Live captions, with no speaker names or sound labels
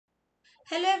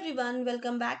Hello everyone,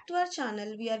 welcome back to our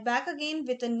channel. We are back again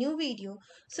with a new video.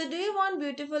 So do you want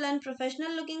beautiful and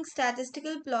professional looking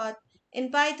statistical plot in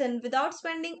Python without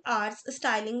spending hours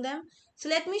styling them? So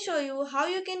let me show you how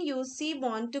you can use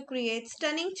Seaborn to create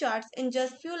stunning charts in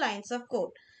just few lines of code.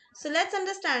 So let's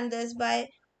understand this by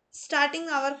starting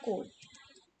our code.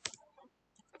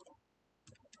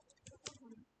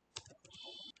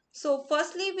 So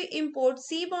firstly we import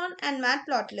Seaborn and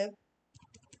Matplotlib.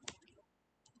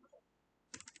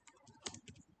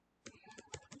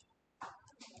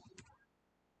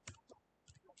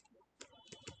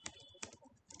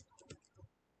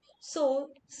 So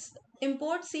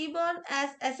import Seaborn as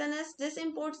SNS. This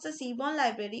imports the Seaborn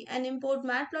library, and import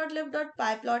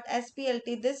matplotlib.pyplot as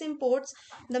PLT. This imports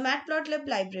the matplotlib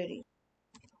library.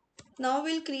 Now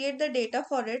we'll create the data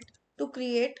for it to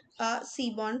create a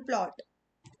Seaborn plot.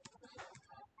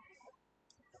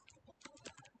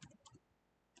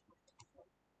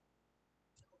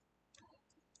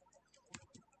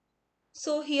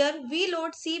 So here we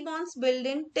load Seaborn's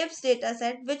built-in tips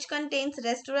dataset, which contains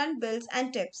restaurant bills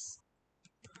and tips.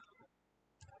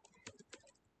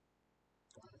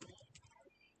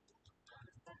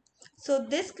 So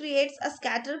this creates a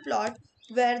scatter plot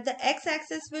where the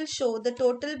x-axis will show the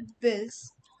total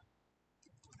bills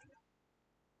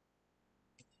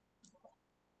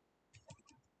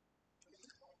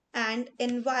and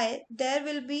in y there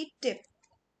will be tip,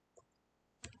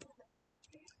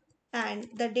 and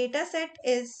the data set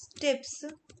is tips,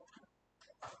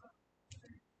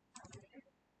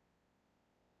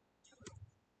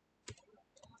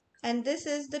 and this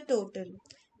is the total.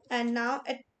 And now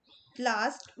at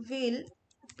last we'll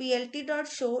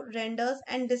plt.show renders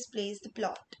and displays the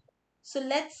plot. So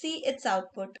let's see its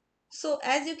output. So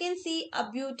as you can see,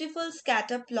 a beautiful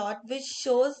scatter plot which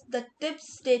shows the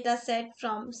tips data set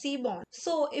from Seaborn.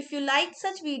 So if you like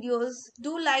such videos,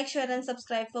 do like, share and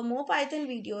subscribe for more Python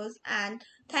videos, and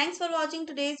thanks for watching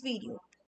today's video.